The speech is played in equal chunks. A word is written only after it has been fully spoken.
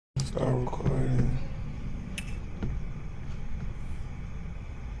Start recording.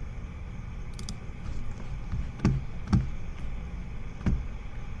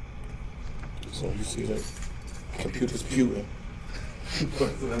 So you see the computer's pewing.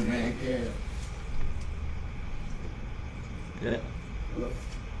 What's the man can? Yeah.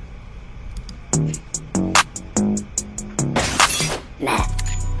 Yeah.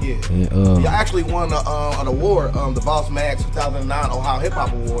 Y'all actually won an award, the Boss Mags 2009 Ohio Hip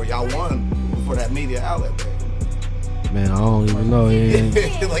Hop Award. Y'all won for that media outlet there. Man, I don't even know.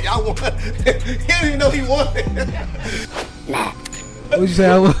 Like y'all won. He didn't even know he won. What you say?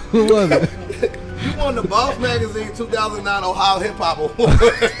 Who was it? You won the Boss Magazine 2009 Ohio Hip Hop Award.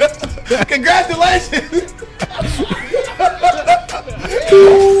 Congratulations.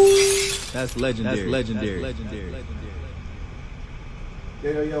 That's legendary.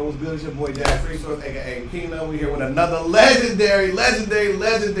 Yo, what's good? It's your boy Jack Resource, aka Kino. We here with another legendary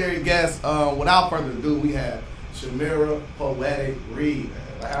guest. Without further ado, we have Shamira Poetic Reed.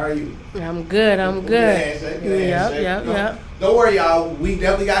 How are you? I'm good. Yep. Don't worry, y'all. We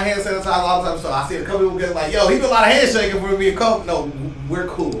definitely got hand sanitizer all the time. So I see a couple people get like, yo, he do a lot of handshaking for me and Coke. No, we're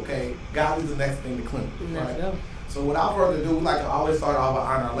cool, okay? God is the next thing to clean. Let's go. So without further ado, we like to always start off by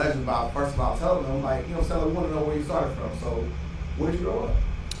honoring our legends by first of all telling them, like, you know, we want to know where you started from. So where'd you grow up?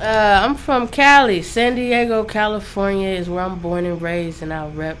 I'm from Cali. San Diego, California is where I'm born and raised, and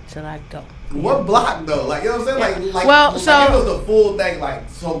I'll rep till I go. What block though? Like, you know what I'm saying? Like well, like, so it was the full thing. Like,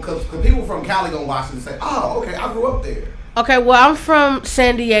 so because people from Cali gonna watch it and say, "Oh, okay, I grew up there." Okay, well, I'm from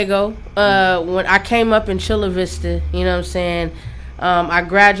San Diego. When I came up in Chula Vista, you know what I'm saying. I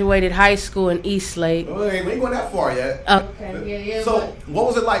graduated high school in East Lake. Oh, we ain't going that far yet. Okay, yeah. So, what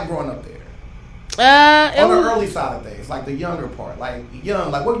was it like growing up there? On the early side of things, like the younger part, like young.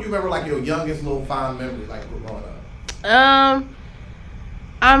 Like, what do you remember? Like your youngest little fond memory, like growing up.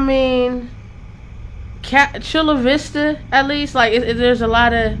 I mean, Chula Vista, at least, like there's a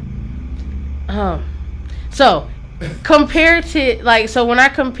lot of, so compared to so when I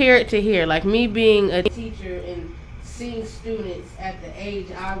compare it to here, like me being a teacher and seeing students at the age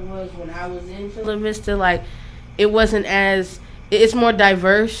I was when I was in Chula Vista, like it wasn't as, it's more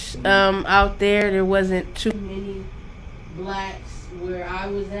diverse out there. There wasn't too many blacks where I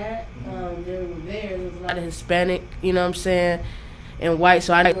was at. There was a lot of Hispanic, you know what I'm saying, and white.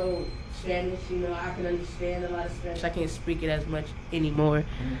 So I know Spanish, you know, I can understand a lot of Spanish. I can't speak it as much anymore.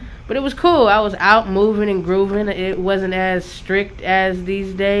 But it was cool. I was out moving and grooving. It wasn't as strict as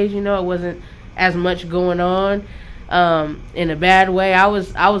these days, you know. It wasn't as much going on in a bad way. I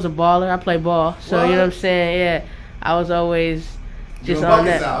was a baller. I play ball. So, what? You know what I'm saying? Yeah. I was always just on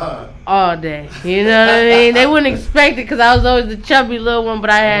that all day. You know what I mean? They wouldn't expect it because I was always the chubby little one, but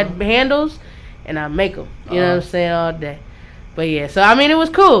I had handles and I make them. You know what I'm saying? All day. But yeah, so I mean, it was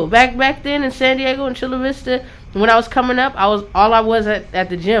cool back then in San Diego and Chula Vista. When I was coming up, I was at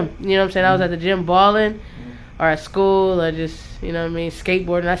the gym. You know what I'm saying? I was at the gym balling, or at school, or just, you know what I mean,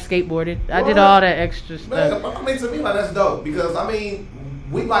 skateboarding. I skateboarded. I did all that extra stuff. I mean, to me, like, that's dope because I mean,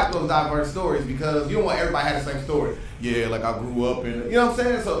 we like those diverse stories because you don't want everybody to have the same story. Yeah, like I grew up in, you know what I'm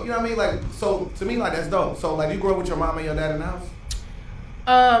saying? So, you know what I mean? Like, so to me, like, that's dope. So, like, you grew up with your mom and your dad in the house?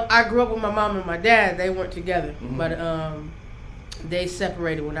 I grew up with my mom and my dad. They weren't together, but they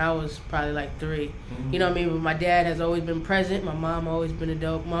separated when I was probably like 3. You know what I mean? But my dad has always been present. My mom always been a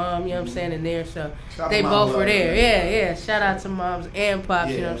dope mom, you know what I'm saying, in there. So they both were there. Yeah. Shout out to moms and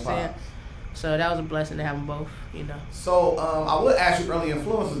pops, you know what I'm saying? So that was a blessing to have them both, you know. So I would ask you early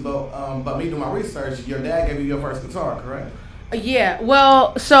influences, though, but me doing my research, your dad gave you your first guitar, correct? Yeah,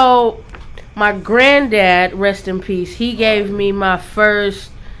 well, so my granddad, rest in peace, he gave me my first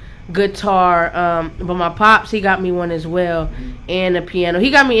guitar, but my pops, he got me one as well, and a piano.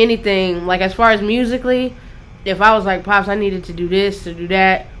 He got me anything, like as far as musically, if I was like, Pops, I needed to do this, to do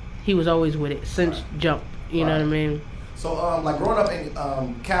that, he was always with it since jump, you know what I mean? So, like growing up in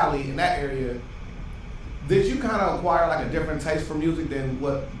Cali, in that area, did you kind of acquire like a different taste for music than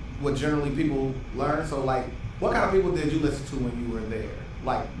what generally people learn? So, like, what kind of people did you listen to when you were there,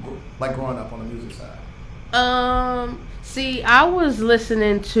 like growing up on the music side? See, I was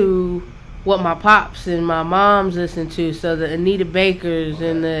listening to what my pops and my moms listened to, so the Anita Bakers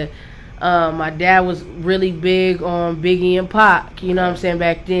and the my dad was really big on Biggie and Pac, you know what I'm saying,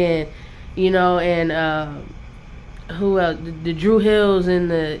 back then, you know, and who else? The Drew Hills and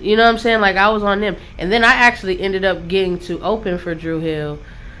the, you know what I'm saying, like I was on them. And then I actually ended up getting to open for Drew Hill,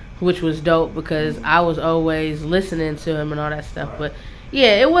 which was dope because I was always listening to him and all that stuff. But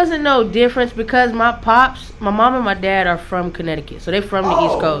yeah, it wasn't no difference because my pops, my mom and my dad are from Connecticut. So they're from the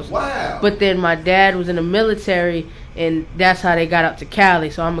East Coast. Wow. But then my dad was in the military and that's how they got up to Cali.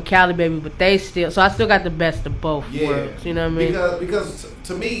 So I'm a Cali baby, but I still got the best of both worlds. You know what I mean? Because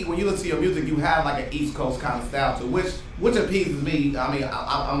to me, when you listen to your music, you have like an East Coast kind of style to it, which appeases me. I mean,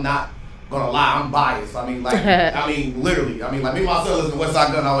 I'm not gonna lie, I'm biased. I mean, like, literally. I mean, like, me myself listen to West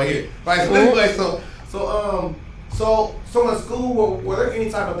Side Gun over here, right? So anyway, so in school, were there any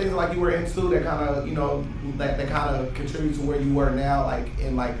type of things like you were into that kind of, you know, that kind of contribute to where you were now, like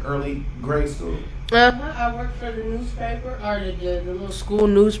in like early grade school? I worked for the newspaper, or the little school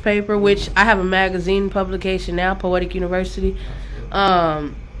newspaper, which I have a magazine publication now, Poetic University.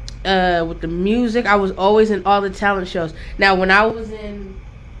 With the music, I was always in all the talent shows. Now, when I was in,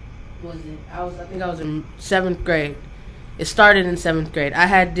 I think I was in 7th grade. It started in 7th grade.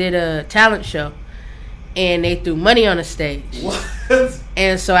 I did a talent show, and they threw money on the stage. What?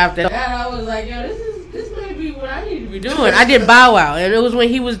 And so after that, I was like, yo, this may be what I need to be doing. I did Bow Wow, and it was when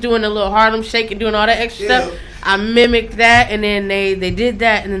he was doing the little Harlem Shake and doing all that extra stuff. I mimicked that, and then they did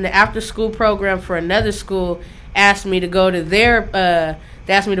that, and then the after school program for another school asked me to go to their,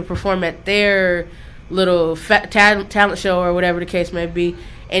 they asked me to perform at their little talent show or whatever the case may be.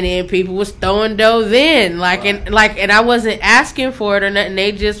 And then people was throwing dough then, and I wasn't asking for it or nothing.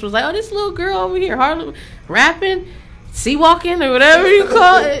 They just was like, "Oh, this little girl over here, Harlem, rapping, sea walking, or whatever you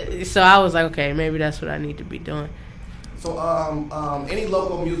call it." So I was like, "Okay, maybe that's what I need to be doing." So, any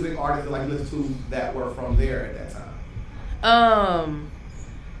local music artists that like listen to that were from there at that time?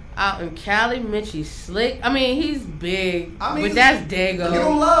 Out in Cali, Mitchie Slick. I mean, he's big, but that's Dago. Give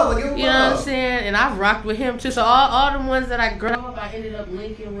him love. Give him love. You know what I'm saying? And I've rocked with him too. So all the ones that I grew up, I ended up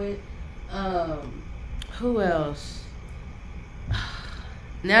linking with. Who else?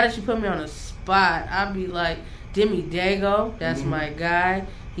 Now that you put me on a spot, I'd be like Demi Dago. That's my guy.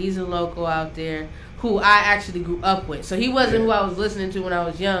 He's a local out there who I actually grew up with. So he wasn't who I was listening to when I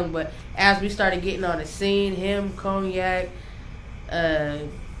was young, but as we started getting on the scene, him, Cognac,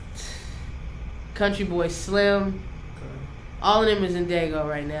 Country Boy Slim, all of them is in Dago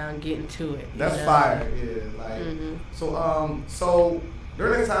right now and getting to it. That's fire, yeah. Like, so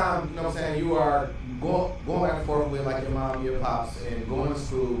during that time, you know what I'm saying, you are going back and forth with like your mom, your pops, and going to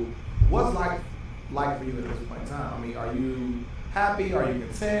school. What's like for you at this point in time? I mean, are you happy? Are you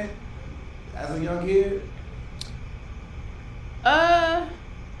content as a young kid?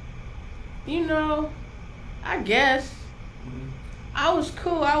 You know, I guess I was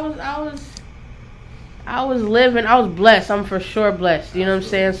cool. I was living. I was blessed. I'm for sure blessed. You know what I'm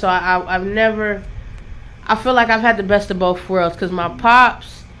saying? So I've never. I feel like I've had the best of both worlds because my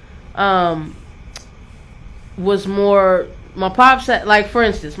pops, was more. My pops had, like, for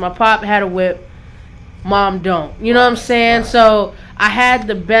instance, my pop had a whip. Mom don't. You know what I'm saying? So I had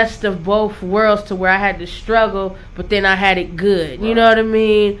the best of both worlds to where I had to struggle, but then I had it good. You know what I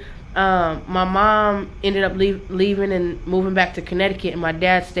mean? My mom ended up leaving and moving back to Connecticut, and my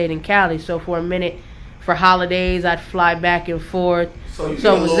dad stayed in Cali. So for a minute, for holidays, I'd fly back and forth. So you get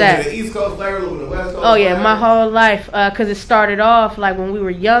a little bit of the East Coast flavor, a little bit of the West Coast Oh, yeah, flavor? my whole life. Because it started off, like, when we were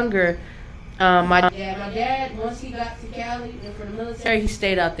younger. My dad, once he got to Cali and for the military, he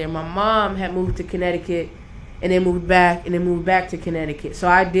stayed out there. My mom had moved to Connecticut and then moved back to Connecticut. So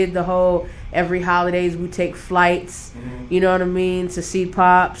I did the whole, every holidays we take flights, you know what I mean, to see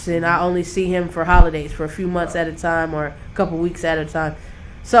Pops, and I only see him for holidays for a few months at a time or a couple weeks at a time.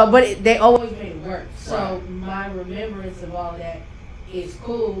 So, but they always made it work. So my remembrance of all that is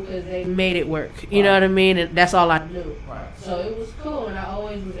cool because they made it work. You know what I mean? And that's all I knew. So it was cool, and I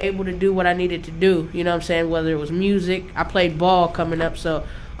always was able to do what I needed to do. You know what I'm saying? Whether it was music, I played ball coming up, so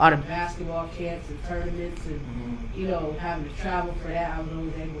all the basketball camps and tournaments and, you know, having to travel for that, I was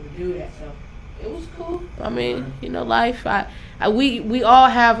always able to do that. So it was cool. I mean, you know, life. We all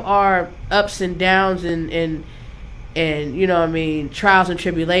have our ups and downs and you know what I mean, trials and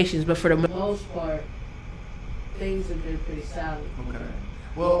tribulations, but for the most part, things have been pretty solid. Okay.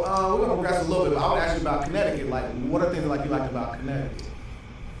 Well, we're going to progress a little bit, but I want to ask you about Connecticut. Like, what are things like you liked about Connecticut?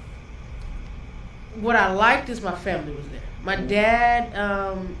 What I liked is my family was there. My dad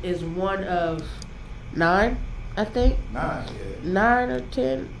is one of 9, I think. 9, yeah. 9 or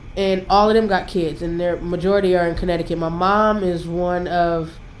 10. And all of them got kids, and their majority are in Connecticut. My mom is one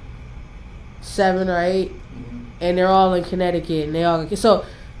of 7 or 8, and they're all in Connecticut, and they all got kids. So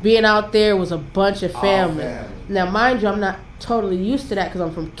being out there was a bunch of family. Now, mind you, I'm not totally used to that because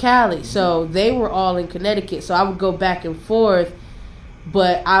I'm from Cali. So they were all in Connecticut. So I would go back and forth,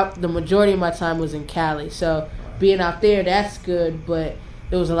 but the majority of my time was in Cali. So being out there, that's good, but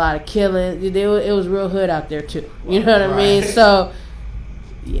it was a lot of killing. It was real hood out there too. You know what I mean? So,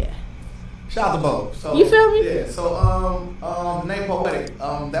 yeah. Shout out to both. So, you feel me? Yeah. So, name Poetic.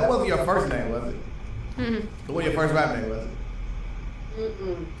 That wasn't your first name, was it? What your first rap name was?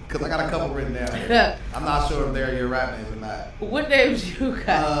 Because I got a couple written down here. I'm not sure if they're your rap names or not. What names you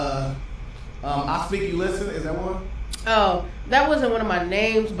got? I Speak You Listen, is that one? Oh, that wasn't one of my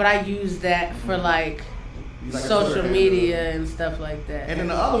names, but I used that for like social media and stuff like that. And then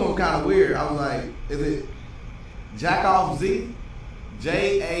the other one was kind of weird. I was like, is it Jackoff Z?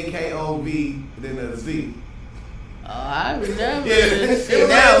 JAKOV, then a Z. Oh, I remember.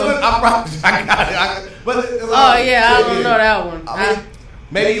 Yeah, I promise I got it. But I don't know that one. I mean,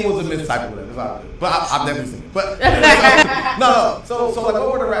 maybe it was a mistype with it. It's all good. But I've definitely seen it. But no. So like,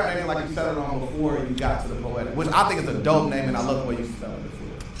 what were the rap names like you settled on before you got to the Poetic? Which I think is a dope name, and I love the way you spell it before.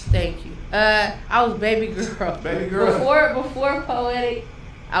 Thank you. I was Baby Girl. Baby Girl. Before Poetic,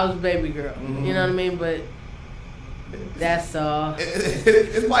 I was Baby Girl. Mm-hmm. You know what I mean? But that's all.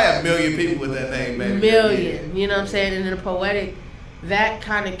 It's probably a million people with that name, baby. Million. You know what I'm saying? And then the Poetic, that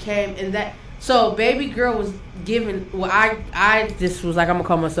kind of came, and that. So Baby Girl was given. Well, I just was like, I'm gonna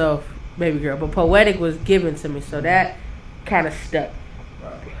call myself Baby Girl, but Poetic was given to me, so that kind of stuck.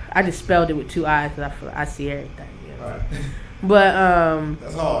 Right. I just spelled it with 2 I's because I see everything. You know? Right. But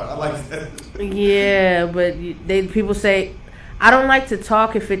that's hard. I like that. Yeah, but people say I don't like to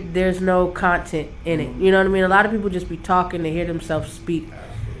talk if there's no content in it. You know what I mean? A lot of people just be talking to hear themselves speak.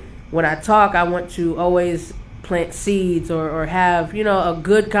 When I talk, I want to always plant seeds or have, a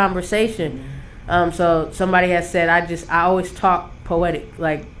good conversation. So somebody has said I always talk poetic,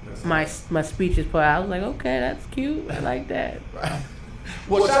 like my speech is poetic. I was like, okay, that's cute. I like that. Right.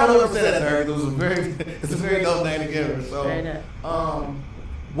 Well, shout out to that to her. It's a very dope name to give her. So,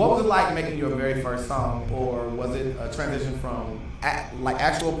 what was it like making your very first song, or was it a transition from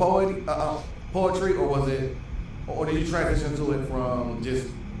actual poetry, or did you transition to it from just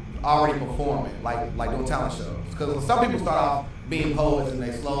already performing, like doing talent shows? Because some people start off being poets and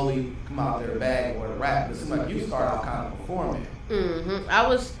they slowly come out their bag or the rap, but it seems like you start off kind of performing. Mm-hmm.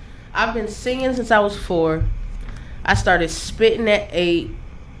 I've been singing since I was 4. I started spitting at 8.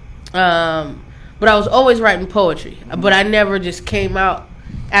 But I was always writing poetry. But I never just came out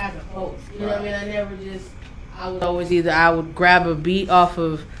as a poet. You know what I mean? I would grab a beat off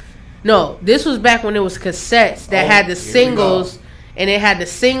of. No, this was back when it was cassettes that had the singles. And it had the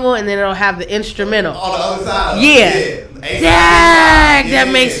single, and then it'll have the instrumental. On the other side. Yeah. That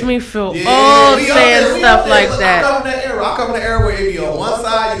makes me feel old saying stuff like that. I come from the era where it'd be on one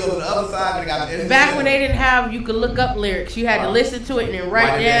side, you go to the other side, and got the back when they didn't have, you could look up lyrics. You had to listen to it and then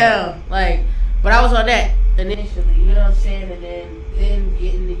write down. But I was on that initially, you know what I'm saying? And then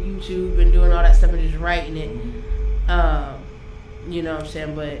getting to YouTube and doing all that stuff and just writing it. You know what I'm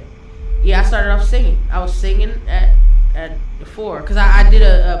saying? But yeah, I started off singing. I was singing at 4 because I did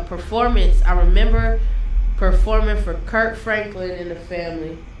a performance. I remember performing for Kirk Franklin and the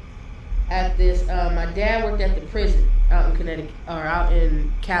family at this. My dad worked at the prison out in Connecticut or out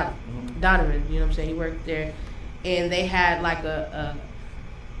in Cali, Donovan. You know what I'm saying? He worked there, and they had like a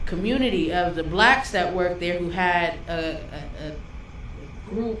community of the blacks that worked there who had a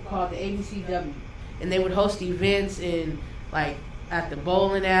group called the ABCW, and they would host events in like at the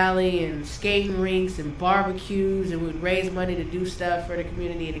bowling alley and skating rinks and barbecues, and would raise money to do stuff for the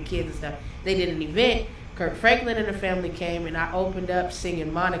community and the kids and stuff. They did an event. Kirk Franklin and the family came, and I opened up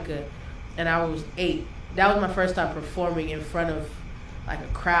singing Monica, and I was 8. That was my first time performing in front of like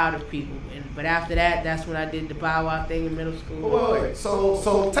a crowd of people. But after that, that's when I did the Bow Wow thing in middle school. Wait.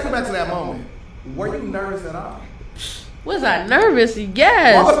 So take me back to that moment. Were you nervous at all? Was I nervous?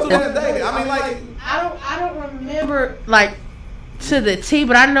 Yes. What was doing that day? I mean, like I don't remember like to the T,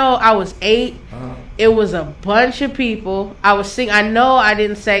 but I know I was 8. It was a bunch of people. I was singing. I know I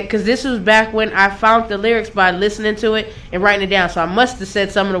didn't say, because this was back when I found the lyrics by listening to it and writing it down. So I must have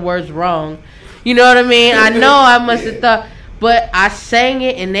said some of the words wrong. You know what I mean? I know I must have thought, but I sang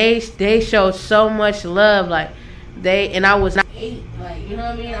it and they showed so much love. And I was 8. Like, you know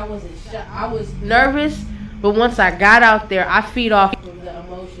what I mean? I wasn't shocked. I was nervous, but once I got out there, I feed off of the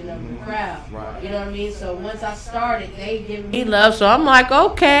emotion of the crowd. Right. You know what I mean? So once I started, they give me love. So I'm like,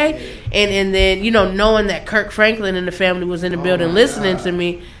 okay. And then, knowing that Kirk Franklin and the family was in the building listening to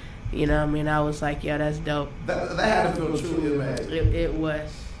me, you know what I mean? I was like, yeah, that's dope. That had to feel truly amazing. It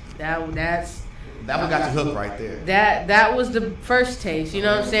was. That one got you hooked right there. That was the first taste. You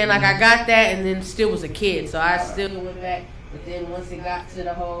know what I'm saying? Like, I got that and then still was a kid. So I still went back. But then once it got to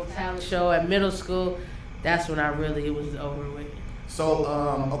the whole talent show at middle school, that's when it was over with. So,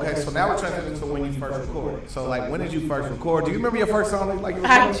 okay, so now we're transitioning to when you first recorded. So, like, when did you first record? Do you remember your first song like you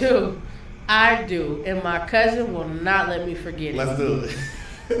recorded? I do. And my cousin will not let me forget it. Let's do it.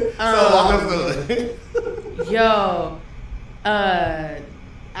 Let's do it. Yo,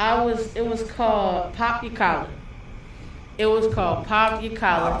 It was called Pop Your Collar. It was called Pop Your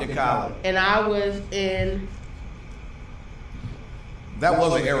Collar. Pop Your Collar. And I was in. That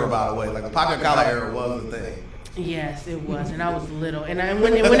was an era, by the way. Like the Pop Your Collar era was a thing. Yes, it was, and I was little. And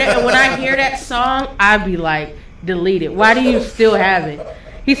when I hear that song, I'd be like, delete it. Why do you still have it?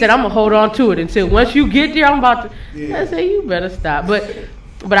 He said, I'm gonna hold on to it until once you get there, I'm about to. Yeah. I said, you better stop. But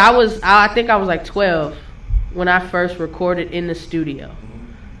I think I was like 12 when I first recorded in the studio.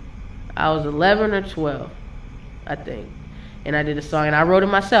 I was 11 or 12, I think, and I did a song, and I wrote it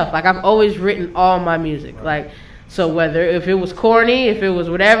myself. Like I've always written all my music, like. So whether if it was corny, if it was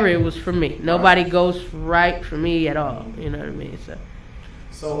whatever, it was for me. Nobody goes right for me at all. You know what I mean?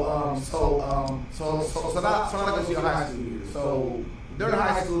 So now let's go to your high school years. So during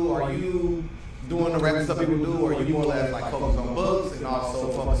high school, are you doing the regular stuff people do, or are you more or less like focused on books and also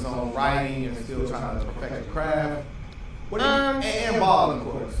focused on writing and still trying to perfect your craft? What do you, and ball, of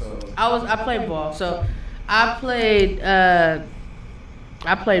course. So I played ball. So I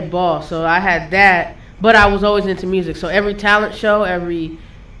played ball. So I had that. But I was always into music, so every talent show,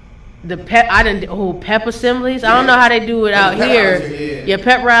 pep assemblies. I don't know how they do it out here. Yeah,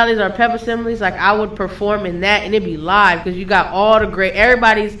 pep rallies or pep assemblies. Like I would perform in that, and it'd be live because you got all the great.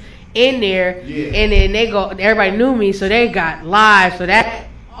 Everybody's in there, and then they go. Everybody knew me, so they got live. So that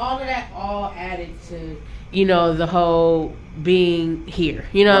all added to the whole being here.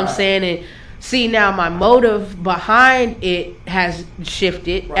 You know what I'm saying? And see now my motive behind it has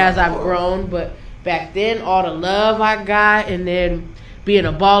shifted as I've grown, but. Back then, all the love I got, and then being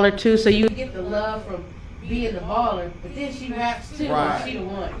a baller too. So you get the love from being the baller, but then she raps too. And she the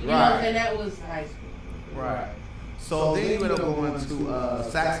one. You know what I'm saying? That was high school. Right. So then you ended up going to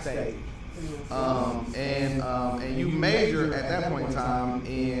Sac State, and you majored at that point in time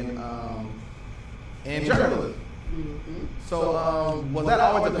in journalism. Mm-hmm. So was that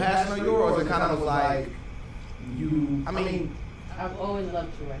always a passion of yours, or was it kind of like you? I mean, I've always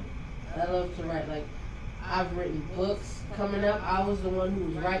loved to write. I love to write. Like, I've written books coming up. I was the one who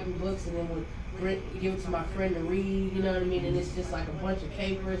was writing books and then would give it to my friend to read, you know what I mean? And it's just like a bunch of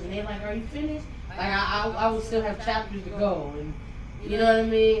papers. And they're like, are you finished? Like, I would still have chapters to go. And you know what I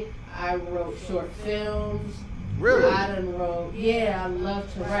mean? I wrote short films. Really? I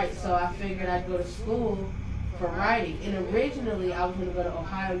love to write. So I figured I'd go to school for writing. And originally, I was going to go to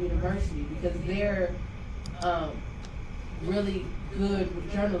Ohio University because they're really good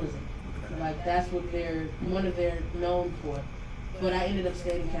with journalism. Like that's what they're known for. But I ended up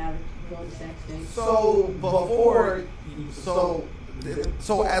staying in Cali, going to Sac State. So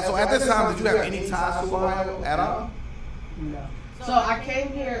at this time, did you have any ties to Ohio at all? No. So I came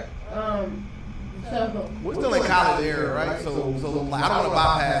here. We're still in college era, right? So like, I don't want to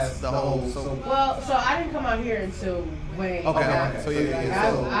bypass the whole. So I didn't come out here until way. Okay. So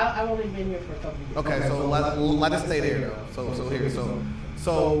yeah. I've only been here for a couple of years. Okay, so let us stay there. So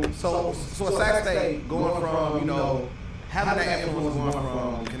at Sac State, going from having that influence going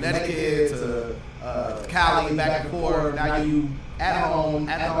from Connecticut to Cali, back and forth. Now you at home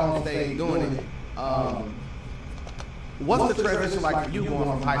state doing it. What's the transition like for you going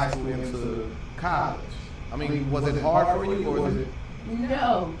from high school into college? I mean, was it hard for you, or was it?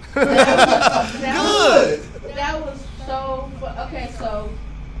 No. Good. That was so.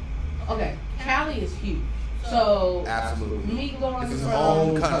 Okay. Cali is huge. So absolutely. Me going it's from his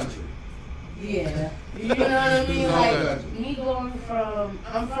own country. Yeah. You know what I mean? Like me going from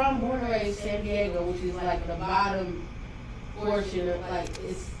I'm born and raised San Diego, which is like the bottom portion of like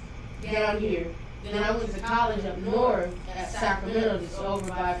it's down here. Then I went to college up north at Sacramento, just over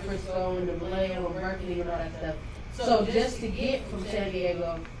by Frisco and the Vallejo and Berkeley and all that stuff. So just to get from San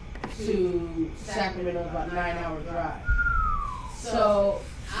Diego to Sacramento is about a 9-hour drive. So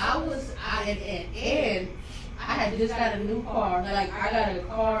I had just got a new car. Like I got a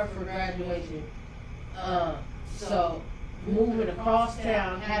car for graduation. So moving across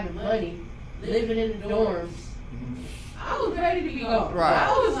town, having money, living in the dorms, I was ready to be gone. Right.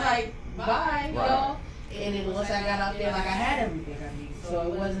 I was like, bye, y'all. And then once I got out there, like I had everything I needed. So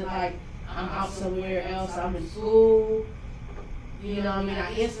it wasn't like I'm out somewhere else. I'm in school. You know what I mean?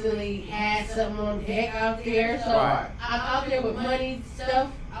 I instantly had something on deck out there. So I'm out there with money, stuff.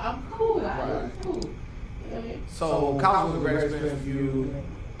 I'm cool. I was cool. You know what I mean? So college was a great experience for you.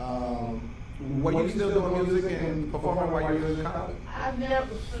 Were you still doing music and performing while you were in college? I've never,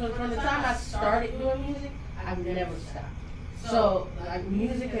 from the time I started doing music, I've never stopped. So, like,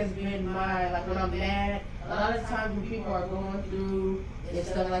 music has been like, when I'm mad, a lot of times when people are going through and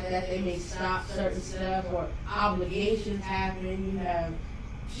stuff like that, they may stop certain stuff or obligations happen. You have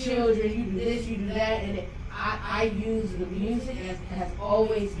children, you do this, you do that, and I use the music as has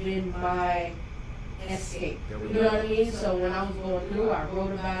always been my escape. You know what I mean? So when I was going through, I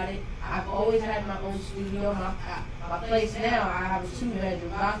wrote about it. I've always had my own studio. My place now, I have a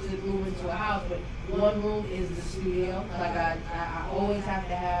 2-bedroom. About to move into a house, but one room is the studio. Like I always have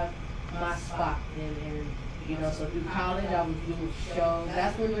to have my spot, and you know, so through college I was doing shows.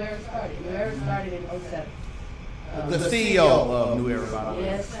 That's when New Era started. New Era started in 07. The CEO of New Era, by the way.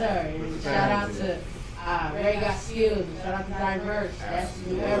 Yes, sir. And shout out to Ray Got Skills, and shout out to Diverse. That's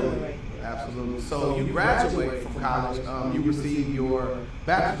New Era right there. Absolutely. So you graduate from college. You receive your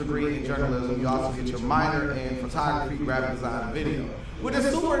bachelor's degree in journalism. You also get your minor in photography, graphic design, and video. Which is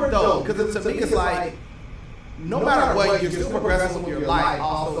super dope because to me it's like no matter what, you're still progressing with your life,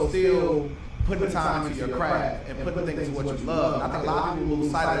 also still putting time into your craft and putting things into what you love. And I think a lot of people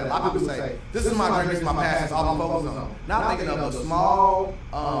lose sight of that. A lot of people say, this is my dream, this is my passion, it's all I'm focused on. Not thinking of the small,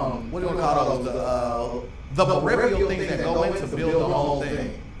 what do you want to call those, the peripheral things that go into build the whole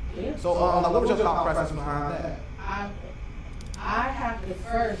thing. So what was your thought process behind that? I have to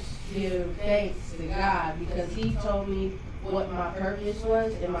first give thanks to God because He told me what my purpose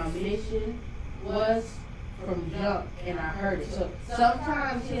was and my mission was from jump, and I heard it. So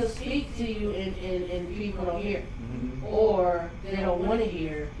sometimes He'll speak to you and people don't hear, or they don't want to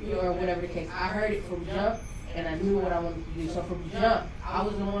hear, or whatever the case. I heard it from jump, and I knew what I wanted to do. So from jump, I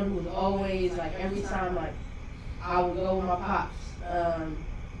was the one who was always like every time like I would go with my pops.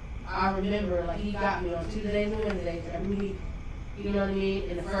 I remember like he got me on Tuesdays and Wednesdays every week. You know what I mean?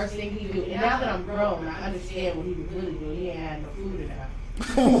 And the first thing he do, and now that I'm grown, I understand what he was really doing. He ain't had no food in the house.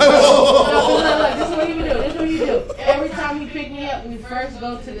 This is what he would do. This is what he do. Every time he picked me up, we first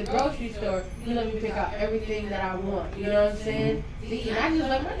go to the grocery store. He let me pick out everything that I want. You know what I'm saying? See, and I just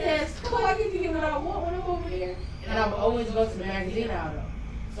like my dad's cool. I get to get what I want when I'm over here. And I would always go to the magazine aisle.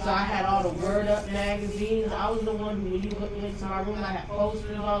 So I had all the Word Up magazines. I was the one who, when you put me into my room, I had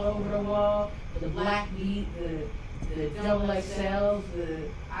posters all over the wall. The Black Beat, the Double XLs.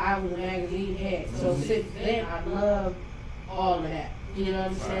 I was a magazine head. So since then, I love all of that. You know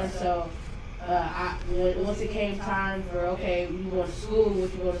what I'm saying? So once it came time for, okay, you go to school,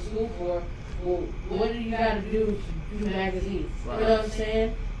 what you go to school for, well, what do you got to do to do magazines? You know what I'm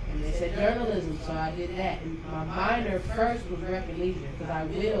saying? And they said journalism, so I did that. And my minor first was rec and leisure, because I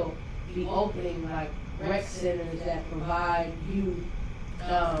will be opening like rec centers that provide you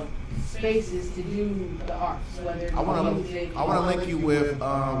spaces to do the arts, whether it's music. I want to link you with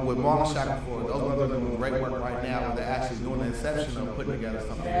Marlon Shackelford. Those brothers are doing great work right now, where they're actually doing the inception of putting together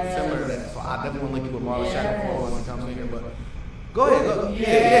something similar to that. So I definitely want to link you with Marlon Shackelford once he comes in here. But go ahead.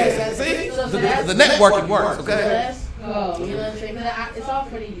 Yeah. See, so the networking works. Okay. Let's go. You know what I'm saying? It's all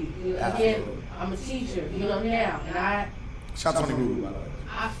for the youth. Again, I'm a teacher. You know now, and shout out to Tony Ruby, by the way.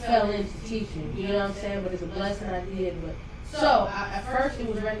 I fell into teaching. You know what I'm saying? But it's a blessing I did. But so at first it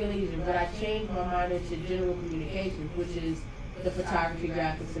was rec and leisure, but I changed my minor to general communications, which is the photography,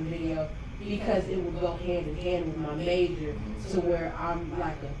 graphics, and video, because it would go hand in hand with my major, to where I'm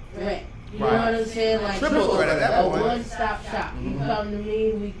like a threat. You know what I'm saying? Like triple threat at that point. A one-stop shop. You come to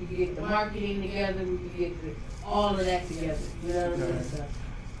me, we could get the marketing together, we could get all of that together. You know what I'm saying?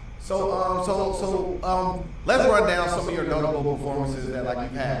 So let's run down some of your notable performances that like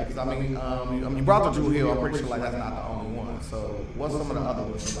you've had. Because I mean, you brought the Drew Hill. I'm pretty sure like that's not the only one. So what's some of the other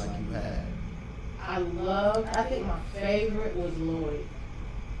ones like you've had? I think my favorite was Lloyd.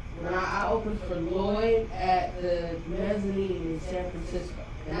 When I opened for Lloyd at the mezzanine in San Francisco,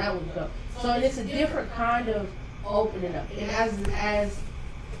 and that was dope. So it's a different kind of opening up, and as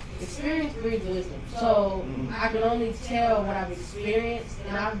experience breeds wisdom. So I can only tell what I've experienced,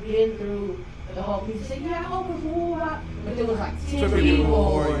 and I've been through the whole. People say, "Yeah, I opened for," but there was like 10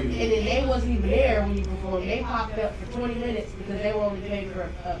 people, and then they wasn't even there when you performed. They popped up for 20 minutes because they were only paid for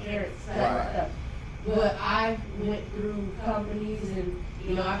appearance stuff. But I went through companies,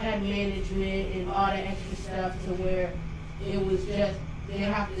 and I've had management and all that extra stuff to where it was just they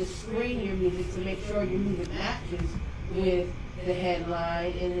have to screen your music to make sure your music matches with the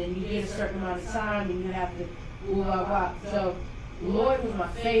headline, and then you get a certain amount of time, and you have to So Lloyd was my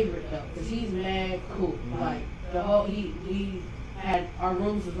favorite though, because he's mad cool. Like the whole we had our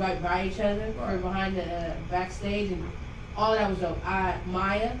rooms was right by each other, or behind the backstage, and all that was dope.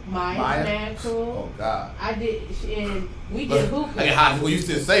 Maya's mad cool. Oh God. I did, and we did hookah. Well, you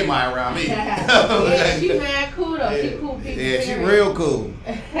still say Maya around me. Yeah, she mad cool though. She cool people. Yeah, she real cool.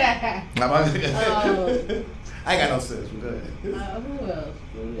 I ain't got no sense. Go ahead. Who else?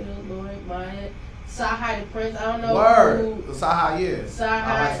 Lloyd, Maya. Sahai the Prince. I don't know Word. Sahai, yeah. I like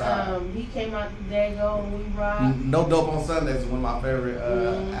Sahai, Sahai. he came out the Dago and we rock. No Dope on Sundays is one of my favorite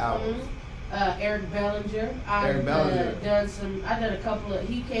albums. Eric Bellinger. Eric Bellinger. I done a couple of.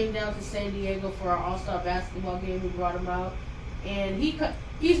 He came down to San Diego for our All-Star basketball game. We brought him out, and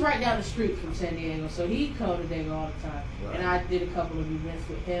he's right down the street from San Diego, so he come to Dago all the time. Right. And I did a couple of events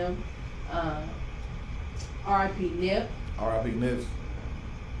with him. R.I.P. Nip. R.I.P. Nips.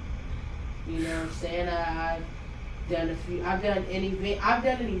 You know what I'm saying? I've done a few. I've done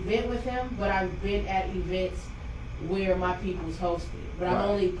an event with him, but I've been at events where my people's hosted. But Right. I've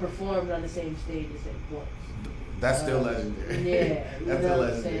only performed on the same stage as him once. That's still legendary. Yeah, That's still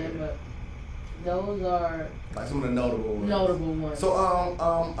legendary. But those are Like some of the notable ones. notable ones. So,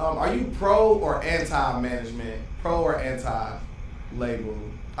 are you pro or anti-management? Pro or anti-label?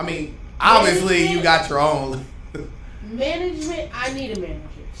 I mean, obviously you got your own. Management, I need a manager.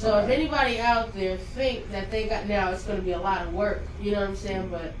 So if Okay. anybody out there think that they got, now it's going to be a lot of work, you know what I'm saying?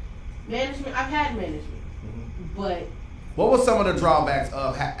 But management, I've had management, but What was some of the drawbacks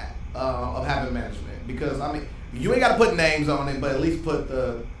of having management? Because I mean, you ain't got to put names on it, but at least put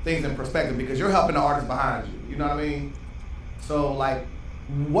the things in perspective because you're helping the artists behind you. You know what I mean? So like,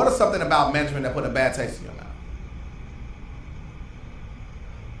 what is something about management that put a bad taste in your mouth?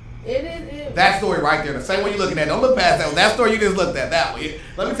 it That story right there, the same way you're looking at. Don't look past that one. That story you just looked at. That way.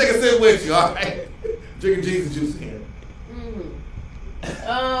 Let me take a sip with you. All right. Drinking Jesus juice here.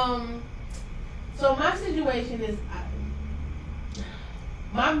 So my situation is,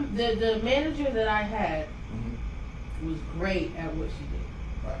 the manager that I had was great at what she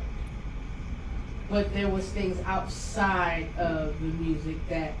did. Right. But there was things outside of the music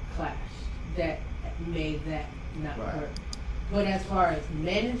that clashed, that made that not Right. work. But as far as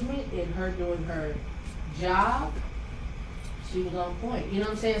management and her doing her job, she was on point. You know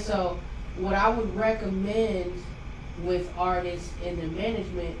what I'm saying? So what I would recommend with artists in the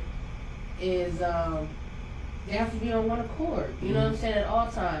management is they have to be on one accord. You know what I'm saying? At all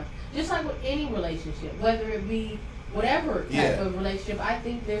times. Just like with any relationship, whether it be whatever type of relationship, I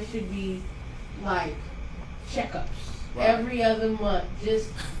think there should be like checkups every other month. Just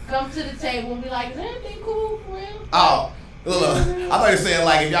come to the table and be like, is everything cool for real? Oh, look, I thought you were saying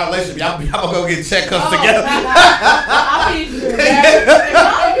like if y'all relationship, y'all gonna go get checkups together. I mean, sure. If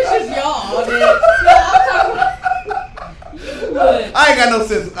it's just y'all, then I'm talking about you would. I ain't got no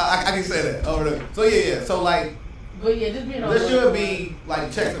sense. I can say that over there. So yeah. So like, But yeah, just being on. there should be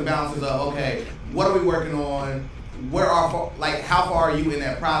like checks and balances of okay, what are we working on? Where are like how far are you in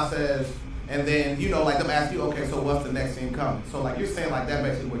that process? And then you know like them ask you okay, so what's the next thing coming? So like you're saying like that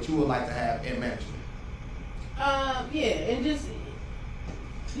basically what you would like to have in management. Yeah, and just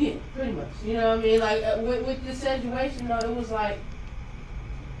pretty much. You know what I mean? Like with the situation though, it was like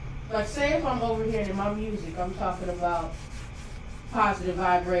say if I'm over here in my music, I'm talking about positive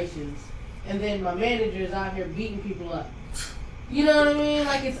vibrations, and then my manager is out here beating people up. You know what I mean?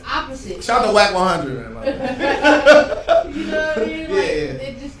 Like it's opposite. Shout out to Whack 100. You know what I mean? Like, Yeah.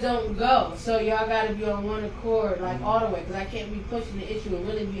 it just don't go. So y'all got to be on one accord, like all the way, because I can't be pushing the issue and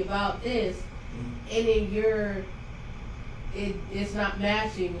really be about this, and then it's not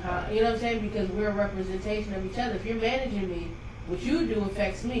matching how, you know what I'm saying? Because we're a representation of each other. If you're managing me, what you do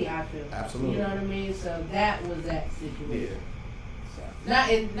affects me, I feel. Absolutely. You know what I mean? So that was that situation. Yeah.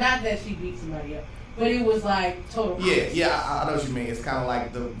 So, not that she beat somebody up, but it was like total. Yeah, I know what you mean. It's kind of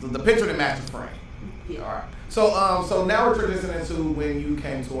like the picture that matches the frame. Yeah. All right. So now we're transitioning to when you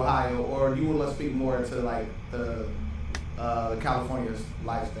came to Ohio, or you want to speak more into like the California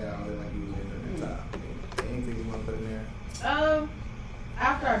lifestyle that like you was in during that time. Anything you want to put in there?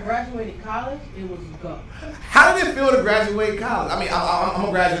 After I graduated college, it was go. How did it feel to graduate college? I mean, I'm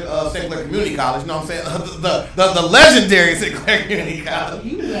a graduate of St. Clair Community College. You know what I'm saying? The legendary St. Clair Community College.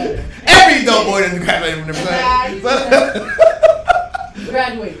 You better. Every dope boy didn't graduate from there.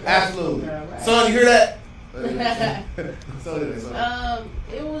 Graduated. Absolutely. Right. Son, you hear that? So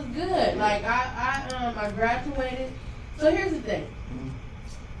it was good. Like I graduated. So here's the thing.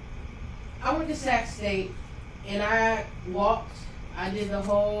 I went to Sac State and I walked. I did the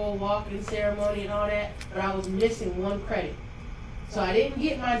whole walking ceremony and all that, but I was missing one credit. So I didn't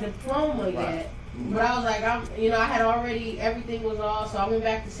get my diploma yet. But I was like, I had already, everything was all, so I went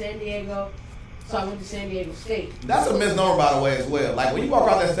back to San Diego. So I went to San Diego State. That's a misnomer, by the way, as well. Like when you walk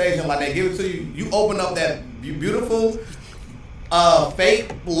across that stage and like they give it to you, you open up that beautiful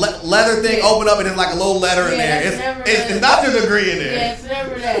fake leather thing, open up and there's like a little letter in there. It's not your degree in there. Yeah, it's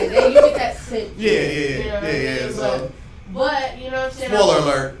never that. You get that cinch. Yeah. So But you know what I'm saying. Spoiler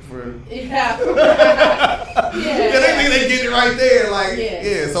alert for. Yeah. They think they get it right there. Like,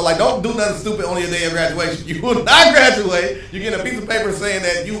 yeah. So like, don't do nothing stupid on your day of graduation. You will not graduate. You get a piece of paper saying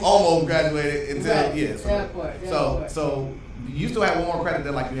that you almost graduated until So you still have one more credit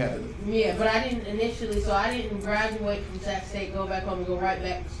than like you had to. Yeah, but I didn't initially. So I didn't graduate from Sac State, go back home, and go right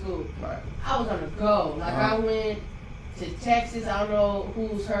back to school. Right. I was on the go. Like I went to Texas. I don't know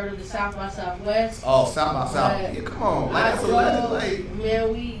who's heard of the South by Southwest. Oh, South by South. Yeah, come on. Like,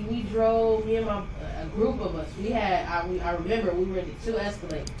 man, we drove. Me and a group of us. We had. I remember we rented 2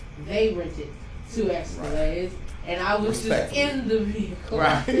 Escalades. They rented 2 Escalades. Right. And I was just in the vehicle.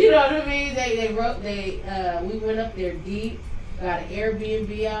 Right. You know what I mean? We went up there deep. Got an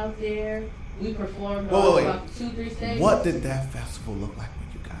Airbnb out there. We performed on about 2-3 stages. What did that festival look like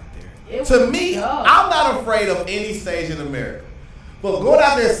when you got there? To me, I'm not afraid of any stage in America. But going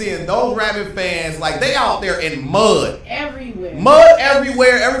out there seeing those rabid fans, like they out there in mud. Everywhere. Mud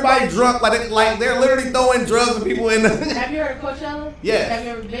everywhere. Everybody drunk. Like they're literally throwing drugs at people in the... Have you heard of Coachella? Yeah. Have you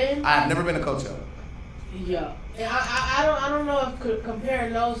ever been? I've never been to Coachella. Yeah. I don't know if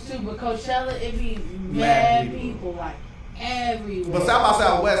comparing those two, but Coachella, it be mad people like everywhere. But South by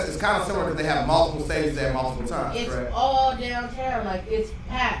Southwest is kind of similar because they have multiple stages at multiple times. It's correct? all downtown, like it's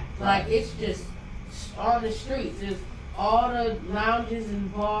packed, like it's just on the streets. There's all the lounges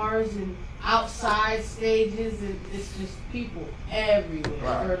and bars and outside stages, and it's just people everywhere.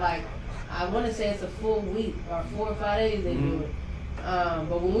 Right. For like, I want to say it's a full week or 4 or 5 days they do it.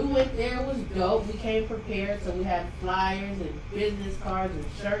 But when we went there, it was dope. We came prepared, so we had flyers and business cards and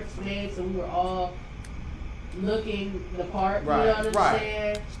shirts made, so we were all looking the part. Right. You know what I'm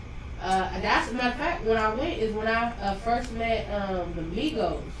saying? That's a matter of fact. When I went is when I first met the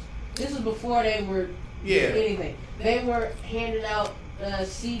Migos. This was before they were anything. They were handing out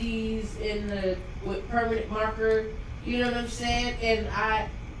CDs with permanent marker. You know what I'm saying? And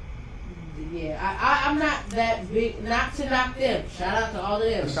I'm not that big, not to knock them. Shout out to all of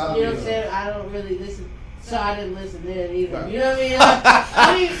them. You know what I'm saying? I don't really listen, so I didn't listen then either. Right. You know what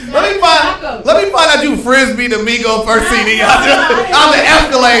I mean? Like, let me find out you frisbee the Migo first CD on the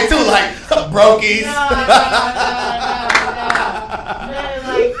Escalade too, like Brokies. No, nothing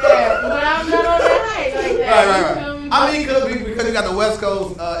like that. But I'm not on that height like that. Right. I mean, because you got the West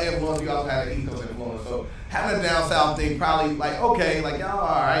Coast influence, you also had the East Coast influence, so having a down south thing probably like okay, like y'all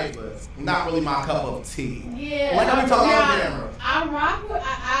all right, but not really my cup of tea. Yeah, like I'm talking on camera. I rock with.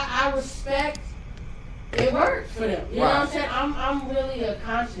 I respect. It works for them. You know what I'm saying? I'm really a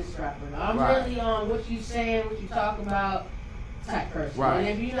conscious rapper. I'm really on what you saying, what you talk about type person. Right. And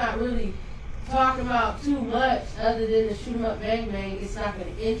if you're not really talking about too much other than the shoot 'em up bang bang, it's not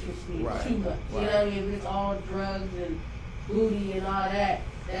going to interest me too much. You know what I mean? If it's all drugs and booty and all that,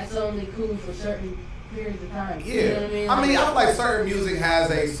 that's only cool for certain periods of time. Yeah. You know what I mean? I feel like certain music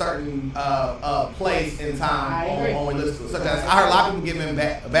has a certain place in time on when we listen to it. Such as I heard a lot of people giving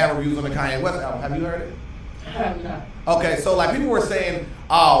bad reviews on the Kanye West album. Have you heard it? I have not. Okay, so like people were saying,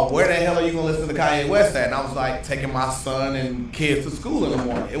 oh, where the hell are you gonna listen to Kanye West at? And I was like, taking my son and kids to school in the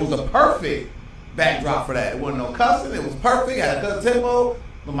morning. It was a perfect backdrop for that. It wasn't no cussing. It was perfect. It had a good tempo.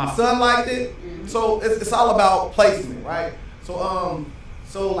 But my son liked it. So it's all about placement, right? So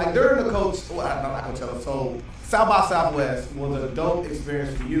like during the not Coachella. So South by Southwest was a dope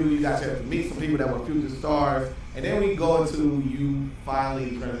experience for you. You got to meet some people that were future stars, and then we go into you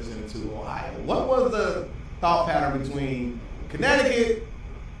finally transitioning to Ohio. What was the thought pattern between Connecticut,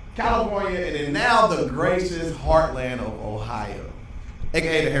 California, and then now the gracious heartland of Ohio,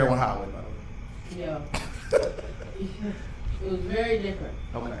 aka the heroin highway, by the way? Yeah. It was very different.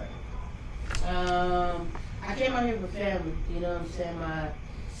 Okay. I came out here for family. You know what I'm saying? My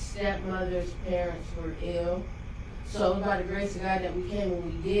stepmother's parents were ill. So it was by the grace of God that we came when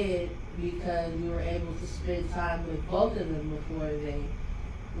we did, because we were able to spend time with both of them before they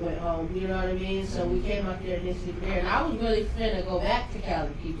went home. You know what I mean? So we came out there initially there. And I was really finna go back to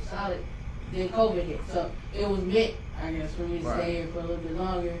Cali, keep it solid. Then COVID hit. So it was meant, I guess, for me to stay here for a little bit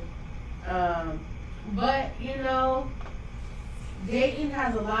longer. But, you know, Dayton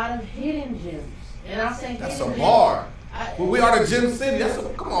has a lot of hidden gems. And I'll say that's hidden a bar. Well, we are the Gem City.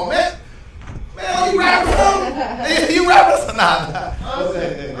 Come on, man. Man, you rapping? You rapping or not?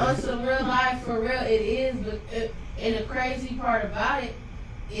 On some real life, for real, it is. But and the crazy part about it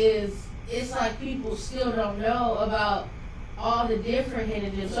is, it's like people still don't know about all the different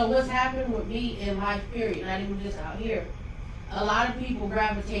hidden gems. So what's happened with me in life, period, not even just out here, a lot of people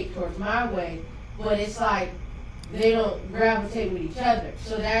gravitate towards my way, but it's like they don't gravitate with each other.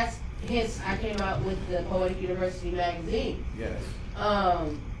 So that's hence I came out with the Poetic University magazine. Yes.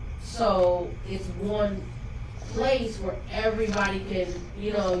 So it's one place where everybody can,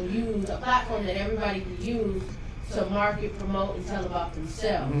 use a platform that everybody can use to market, promote, and tell about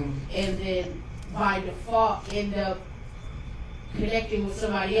themselves. And then by default end up connecting with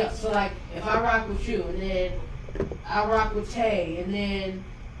somebody else. So like if I rock with you, and then I rock with Tay, and then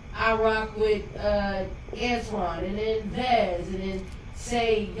I rock with Antoine, and then Vez, and then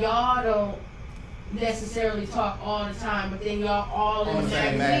say y'all don't necessarily talk all the time, but then y'all all in the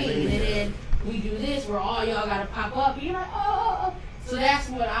magazine, and then we do this where all y'all gotta pop up, and you're like, oh. So that's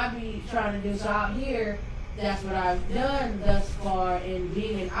what I be trying to do. So out here, that's what I've done thus far. And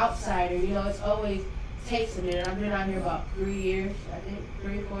being an outsider, it's always takes a minute. I've been out here about 3 years, I think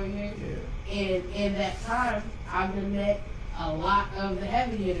 3 or 4 years. Yeah. And in that time, I've met a lot of the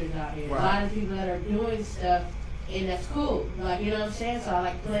heavy hitters out here. Right. A lot of people that are doing stuff, and that's cool. Like, you know what I'm saying? So I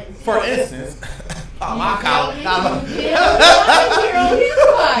like planting. For instance, my college. I'm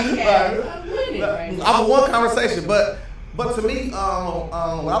winning right now. I'm one conversation, but to me, what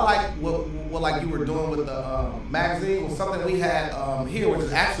I like, what like you were doing with the magazine was something we had here, which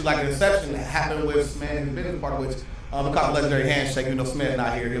is actually like an inception that happened with Smith and his business partner, which we call it Legendary Handshake. Smith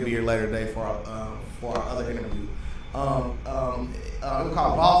not here; he'll be here later today for our other interview. It was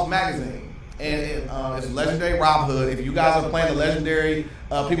called Boss Magazine. And it's Legendary Rob Hood. If you guys are playing the Legendary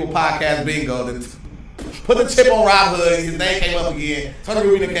People Podcast Bingo, then put the chip on Rob Hood. His name came up again. Tony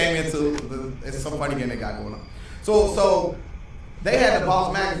Rubino came into it's some funny game they got going on. So they had the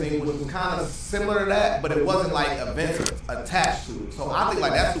Boss Magazine, which was kind of similar to that, but it wasn't like events attached to it. So I think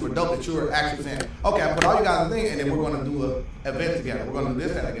like that's super dope that you were actually saying, okay, I put all you guys in thing, and then we're going to do an event together. We're going to do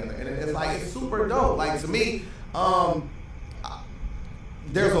this and together, and it's like it's super dope. Like to me.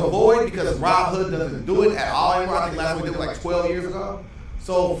 There's a void because Rob Hood doesn't do it at all anymore. I think last week did it like 12 years ago.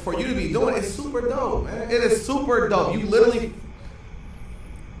 So for you to be doing it, it's super dope, man. It is super dope. You literally,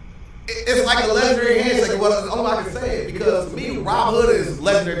 it's like a legendary handshake. Well, only I can say it because to me, Rob Hood is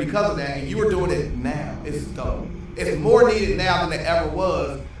legendary because of that, and you are doing it now. It's dope. It's more needed now than it ever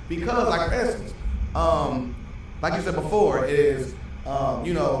was because, like for instance, like you said before, it is,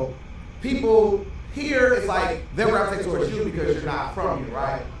 people. Here, it's like they're gravitating towards you because you're not from here,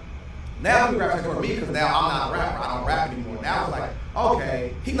 right? Now people gravitate towards me because now I'm not a rapper. I don't rap anymore. Now it's like,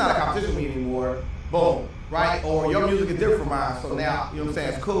 okay, he's not a competition with me anymore. Boom, right? Or your music is different from mine, so now, you know what I'm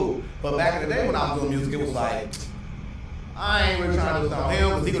saying, it's cool. But back in the day when I was doing music, it was like, I ain't really trying to do something with him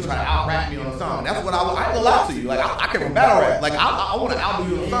because he gonna try to out-rap me on a song. That's what I ain't gonna lie to you. Like, I can battle rap. Like, I want to out-do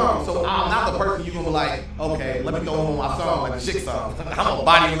you on a song. So I'm not the person you're gonna be like, okay, let me throw him on my song, like the Chick song. I'm gonna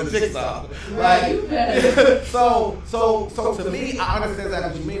body him with the Chick song. Like, so to me, I understand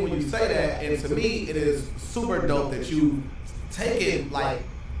exactly what you mean when you say that. And to me, it is super dope that you take it like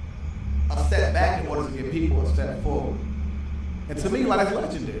a step back in order to give people a step forward. And to me, like, that's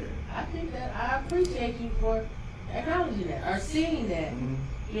legendary. I think that I appreciate you for acknowledging that or seeing that. Mm-hmm.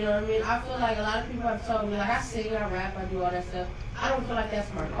 You know what I mean? I feel like a lot of people have told me, like, I sing, I rap, I do all that stuff. I don't feel like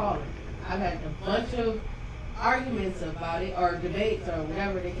that's my calling. I've had a bunch of arguments about it or debates or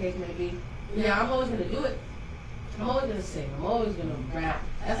whatever the case may be. Now, I'm always going to do it. I'm always going to sing. I'm always going to rap.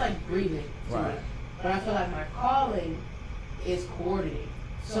 That's like breathing to me. But I feel like my calling is coordinating.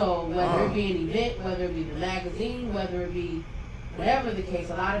 So whether it be an event, whether it be the magazine, whether it be whatever the case,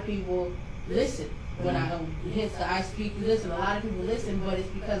 a lot of people listen. When hence the I speak, listen, a lot of people listen, but it's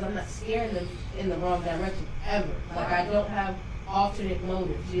because I'm not scaring them in the wrong direction ever. Like I don't have alternate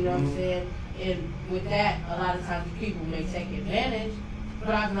motives, you know what I'm saying? And with that, a lot of times people may take advantage, but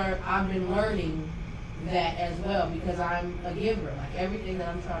I've been learning that as well because I'm a giver. Like everything that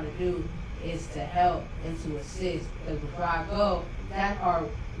I'm trying to do is to help and to assist. Because before I go,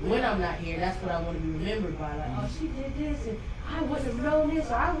 when I'm not here, that's what I want to be remembered by. Like, oh, she did this, and I wouldn't have known this,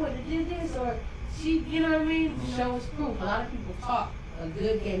 or I wouldn't have did this, or she, you know what I mean? Show us proof. A lot of people talk a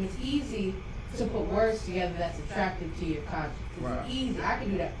good game. It's easy to put words together that's attractive to your conscience. It's easy. I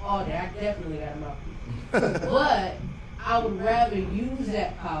can do that all day. I definitely got a mouthpiece. But I would rather use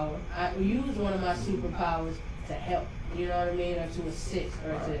that power. I use one of my superpowers to help. You know what I mean? Or to assist,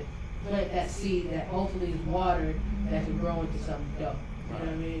 or to plant that seed that hopefully is watered that can grow into something dope. You know what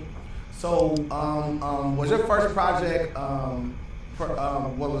I mean? So, was your first project,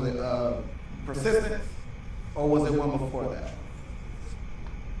 what was it, Persistence, or was it one before that?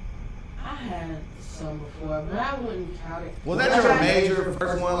 I had some before, but I wouldn't count it. Was that your major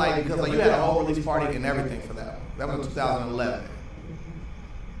first one? Like, because like you had a whole release party and everything for that one. That was in 2011.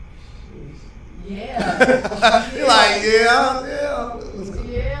 Yeah. You're like, yeah.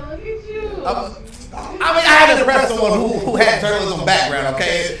 Yeah, look at you. I had to impress someone who had journalism background,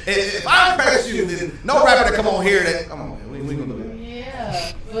 okay? If I impress you, then no rapper that come on here that, come on, man, we gonna do that.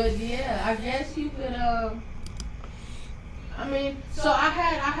 Yeah, but yeah, I guess you could, I mean, so I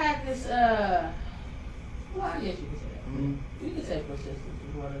had this. Well, I guess you can say that. Mm-hmm. You can say persistence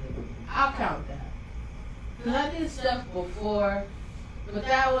is one of them. I'll count that. Cause I did stuff before, but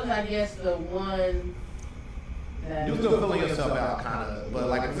that was, I guess, the one. That You still filling yourself out, kind of, but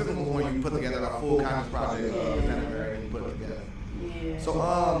like this is when you put together a full conscious project of January and you put it together. Yeah. So,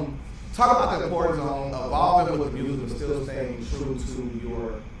 talk about the importance of evolving with the music, but still staying true to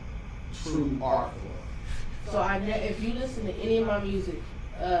your true art form. So if you listen to any of my music,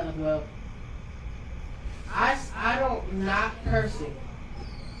 well, I don't not cursing.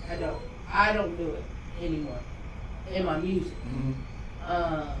 I don't do it anymore in my music.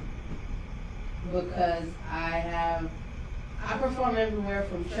 Mm-hmm. Because I perform everywhere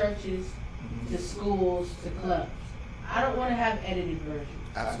from churches to schools to clubs. I don't want to have edited versions.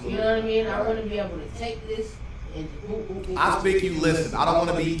 Absolutely. You know what I mean? I want to be able to take this and I speak, you listen. I don't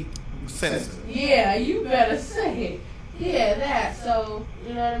want to be censored. Yeah, you better say it. Yeah, that. So,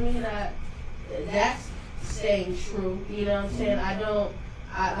 you know what I mean? That's staying true. You know what I'm saying?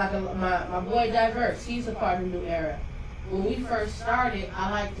 My boy Diverse, he's a part of New Era. When we first started, I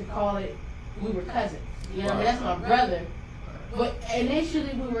like to call it, we were cousins. You know what I mean? That's my brother. But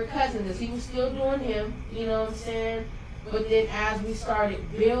initially we were cousins because he was still doing him, you know what I'm saying? But then as we started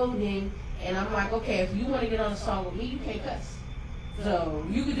building, and I'm like, okay, if you want to get on a song with me, you can't cuss. So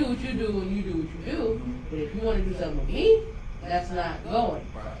you can do what you do and you do what you do, but if you want to do something with me, that's not going.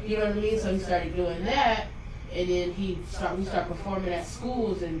 You know what I mean? So he started doing that, and then we start performing at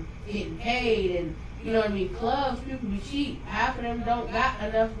schools and getting paid, and you know what I mean? Clubs, people be cheap. Half of them don't got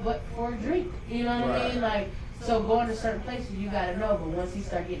enough but for a drink. You know what I mean? Like, so going to certain places, you gotta know. But once he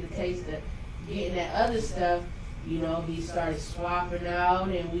started getting the taste of getting that other stuff, you know, he started swapping out,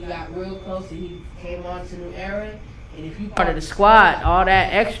 and we got real close, and he came on to New Era. And if you part of the squad, all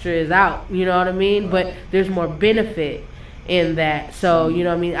that extra is out. You know what I mean? But there's more benefit in that. So, you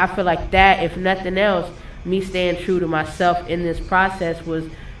know what I mean? I feel like that, if nothing else, me staying true to myself in this process was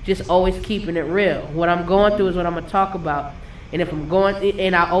just always keeping it real. What I'm going through is what I'm going to talk about. And if I'm going,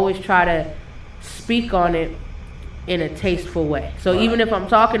 and I always try to speak on it in a tasteful way. So even if I'm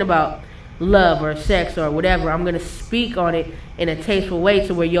talking about love or sex or whatever, I'm going to speak on it in a tasteful way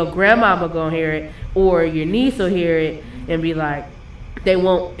to where your grandmama going to hear it or your niece will hear it and be like, it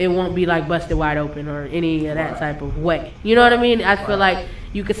won't be like busted wide open or any of that type of way. You know what I mean? I feel like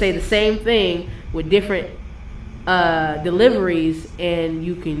you could say the same thing with different deliveries, and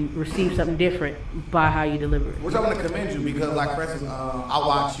you can receive something different by how you deliver it. Which I want to commend you because, like, for instance, I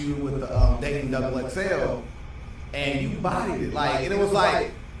watched you with the Dating Double XL, and you bodied it. Like, and it was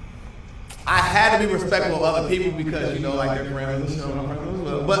like, I had to be respectful of other people because, you know, like, they're friends.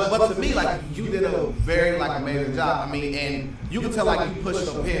 But to me, like, you did a very, like, amazing job. I mean, and you can tell, like, you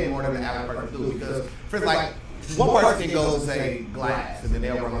pushed the pen more than the average person do because, for instance, like, one person can go and say glass, and then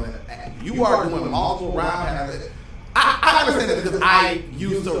they'll run on that. You are doing multiple round passes. I understand it because I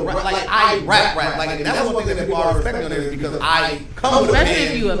used to rap, like I rap. Like that's one thing that people are respecting on this because I come with a pen. Especially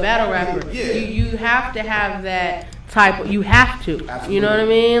if you a battle rapper, you have to have that type. You have to. Absolutely. You know what I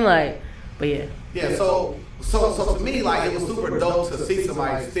mean? Like, but yeah. Yeah. So to me, like it was super dope to see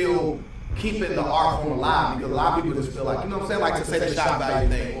somebody still keeping the art form alive because a lot of people just feel like, you know what I'm saying, like to say the shock value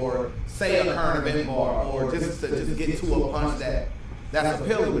thing or say a current event bar or just to get to a punch that's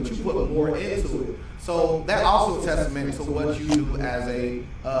appealing, but you put more into it. So that also a testament to what you do as a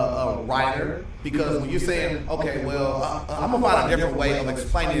writer, because when you're saying, okay, well, I'm gonna find a different way of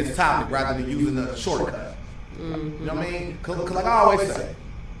explaining this topic rather than using a shortcut. You know what I mean? Cause like I always say,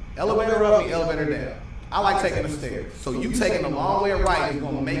 elevator up and elevator down. I like taking the stairs. So you taking the long way right is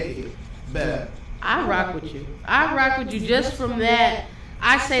gonna make it better. I rock with you. I rock with you just from that.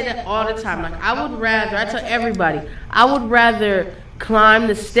 I say that all the time. Like I tell everybody, I would rather climb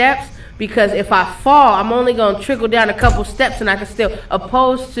the steps, because if I fall, I'm only going to trickle down a couple steps and I can still,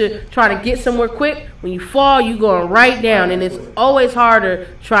 opposed to trying to get somewhere quick. When you fall, you're going right down, and it's always harder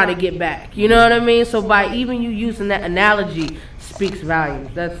trying to get back. You know what I mean? So by even you using that analogy speaks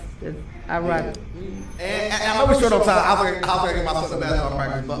volumes. That's I rock. And I'm gonna be short on time. I was gonna get myself the basketball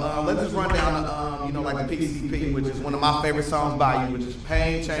practice, but let's just run down like the PCP, which is one of my favorite songs by you, which is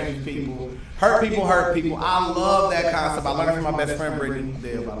Pain Changes People. Hurt people. I love that concept. I learned it from my best friend Brittany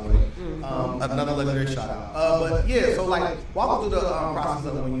Dale, by the way. Another legendary shout out. But yeah, so like walk through the process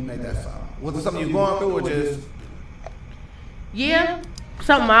of when you made that song. Was it something you were going through or just? Yeah,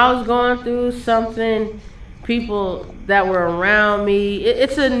 something I was going through, something people that were around me.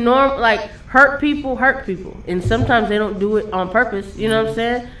 It's a norm, like hurt people, and sometimes they don't do it on purpose. You know what I'm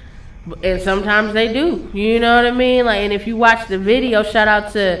saying? And sometimes they do. You know what I mean? Like, and if you watch the video, shout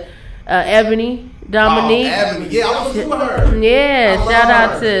out to Ebony Dominique. Oh, Ebony. Yeah, I was with her. Yeah, I shout love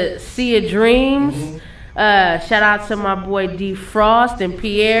out her. to Sia Dreams. Shout out to my boy D Frost and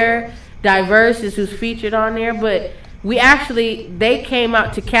Pierre Diverse is who's featured on there. But they came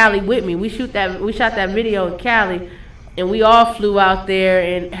out to Cali with me. We shot that video in Cali, and we all flew out there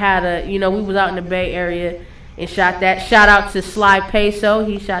and had we was out in the Bay Area and shot that. Shout out to Sly Peso,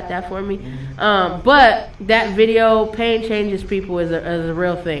 he shot that for me. But that video, Pain Changes People, is a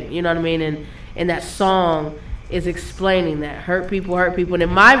real thing. You know what I mean? And that song is explaining that hurt people. And then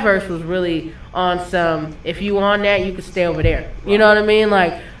my verse was really on some, if you on that, you can stay over there. You know what I mean?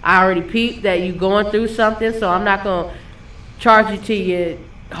 Like, I already peeped that you going through something, so I'm not going to charge you to your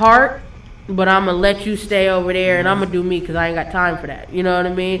heart, but I'm going to let you stay over there, and I'm going to do me because I ain't got time for that. You know what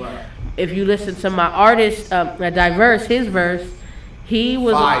I mean? Right. If you listen to my artist, Diverse, his verse, he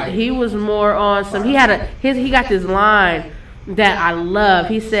was more on some, he got this line that I love.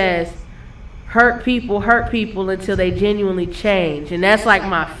 He says, hurt people until they genuinely change. And that's like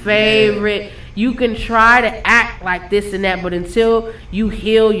my favorite. You can try to act like this and that, but until you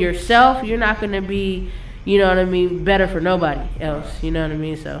heal yourself, you're not going to be, you know what I mean, better for nobody else. You know what I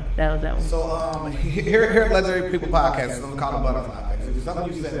mean? So that was that one. So here at Legendary People Podcast, I'm called a butterfly effect. It's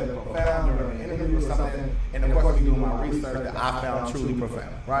something you said that profound or an interview or something, and of course, we do my research that I found truly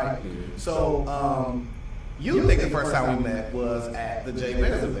profound, right? So you think the first time we met was at the Jay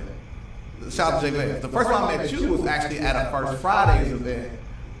Vez event. Shout out to Jay Vez. The first time I met you was actually at a First Fridays event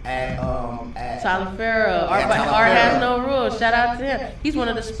at Tyler Farrell. Art Has No Rules. Shout out to him. He's one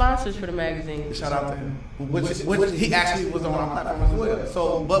of the sponsors for the magazine. Shout out to him. Which he actually was on our platform as well.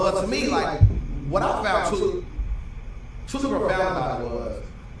 So, but to me, like, what I found truly profound about it was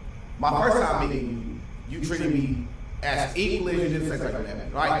my first time meeting you. You treated me as equally as you did sex like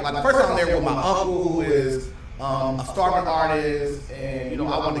that, right? Like the first time there with my uncle, who is a starving artist, and I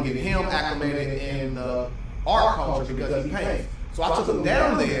wanted to get him acclimated in the art culture because he paints. So I took him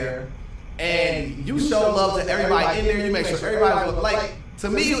down there, and you show love to everybody in there. You make sure everybody was like, to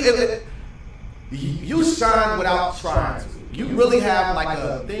me, you shine without trying to. You really have like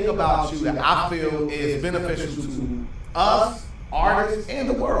a thing about you that I feel is beneficial to us, artists, and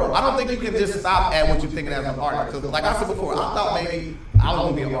the world. I don't think you can just stop at what you're thinking as an artist. Because like I said before, I thought maybe I was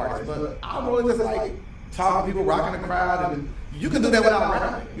going to be an artist, but I'm really just like talking to people, rocking the crowd, and you can do that without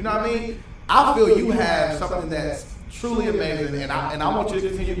rapping. You know what I mean? I feel you have something that's truly amazing, and I want you to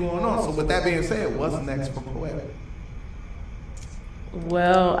continue going on. So with that being said, what's next for Poetic?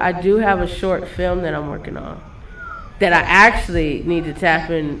 Well, I do have a short film that I'm working on that I actually need to tap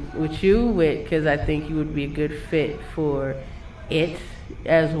in with you with, because I think you would be a good fit for it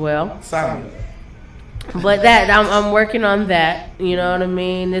as well. Sign me. But I'm working on that. You know what I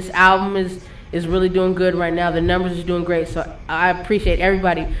mean? This album is really doing good right now. The numbers are doing great. So I appreciate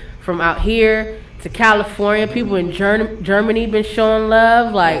everybody from out here to California. People in Germany been showing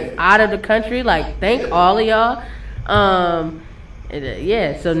love, like out of the country. Like, thank all of y'all.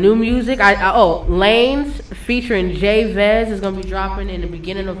 So new music. Lanes featuring Jay Vez is gonna be dropping in the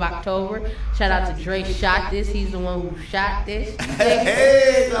beginning of October. Shout out to Dre Shot This. He's the one who shot this.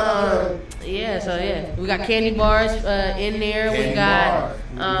 We got Candy Bars in there. We got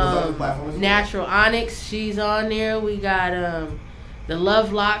Natural Onyx. She's on there. We got the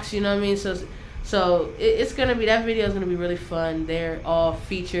Love Locks. You know what I mean? So it's gonna be, that video is gonna be really fun. They're all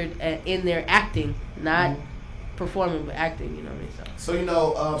featured in their acting, not performing, but acting. You know what I mean?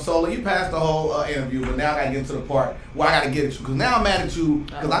 So Sola, you passed the whole interview, but now I gotta get to the part where I gotta get at you, because now I'm mad at you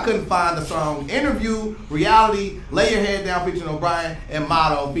because I couldn't find the song Interview, Reality, Lay Your Head Down featuring O'Brien, and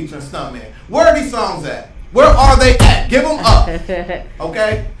Motto featuring Stuntman. Where are these songs at? Where are they at? Give them up,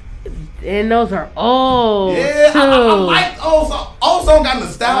 okay? And those are old. Yeah, I like old songs. Old song got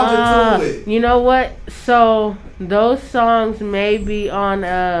nostalgia to it. You know what? So those songs may be on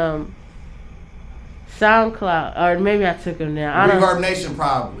SoundCloud, or maybe I took them down. Reverb Nation,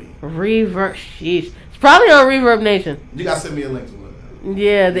 probably. Sheesh. It's probably on Reverb Nation. You gotta send me a link to it.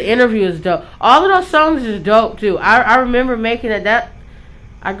 Yeah, the interview is dope. All of those songs is dope too. I remember making it.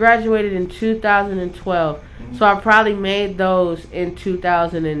 I graduated in 2012, so I probably made those in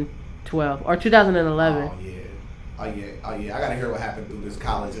 2012 or 2011. Oh yeah. I gotta hear what happened through this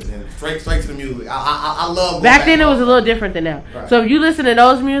college and then straight to the music. I love. Back then it was a little different than now. Right. So if you listen to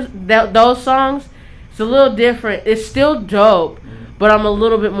those songs, it's a little different. It's still dope, but I'm a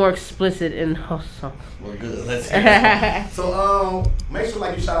little bit more explicit in those songs. Well, good. Let's hear it. So make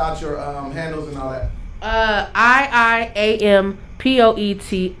sure you shout out your handles and all that. IAMPOETIIC.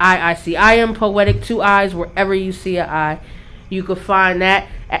 I am Poetic, 2 eyes wherever you see an I. You can find that.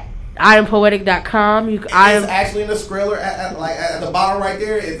 IamPoetic.com. It's actually in the Skriller at the bottom right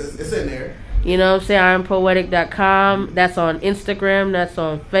there. It's in there. You know what I'm saying? IamPoetic.com. That's on Instagram. That's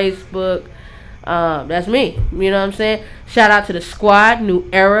on Facebook. That's me. You know what I'm saying? Shout out to the squad, New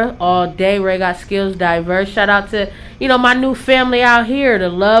Era, all day. Ray got skills, diverse. Shout out to, my new family out here, the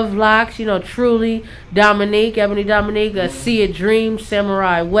Love Locks, Truly, Dominique, Ebony Dominique, See a Dream,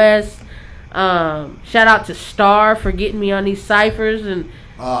 Samurai West. Shout out to Star for getting me on these ciphers, and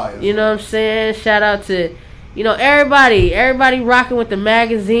you know what I'm saying? Shout out to everybody rocking with the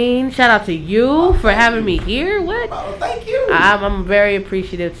magazine. Shout out to you for having me here. What? Thank you. I'm very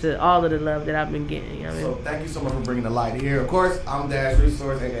appreciative to all of the love that I've been getting. You know what I mean? So thank you so much for bringing the light here. Of course, I'm Dash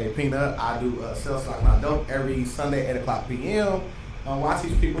Resource, aka Peanut. I do Sell Stock Not Dope every Sunday, 8:00 p.m. Where I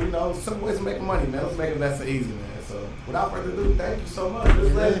teach people, simple ways of making money, man. Let's make investing easy, man. So without further ado, thank you so much.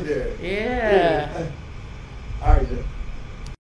 It's legendary. Yeah. All right, Jeff.